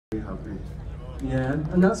Happy. Yeah,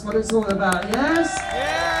 and that's what it's all about, yes?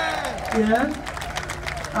 Yeah!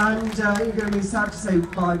 Yeah? And you're going to be sad to say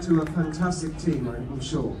bye to a fantastic team, I'm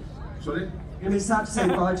sure. Sorry? You're going to be sad to say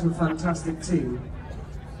bye to a fantastic team.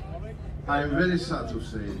 I am very sad to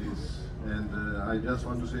say this, and I just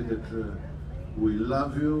want to say that we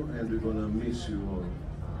love you and we're going to miss you all.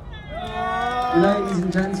 Ladies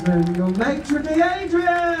and gentlemen, your matron,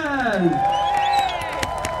 Adrian!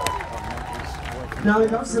 Now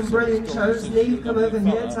we've got some brilliant shows. Neve, come over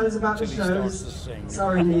here, tell us about the shows.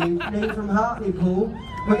 Sorry, Neve. Neve from Hartlepool.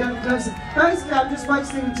 We're going to close. Basically, I'm just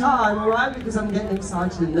wasting time, alright? Because I'm getting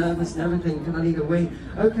excited and nervous and everything, and I need a wee.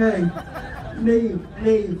 Okay.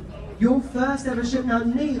 Neve. Your first ever ship. Now,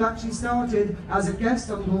 Neve actually started as a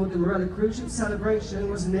guest on board the Morella Cruise Ship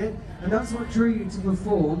Celebration, wasn't it? And that's what drew you to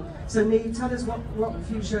perform. So, Neve, tell us what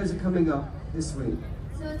few shows are coming up this week.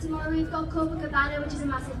 So tomorrow we've got Copacabana, which is a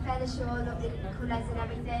massive feather show, lovely colours and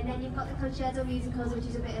everything. Then you've got the Concerto Musicals, which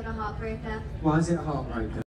is a bit of a heartbreaker. Why is it a heartbreaker?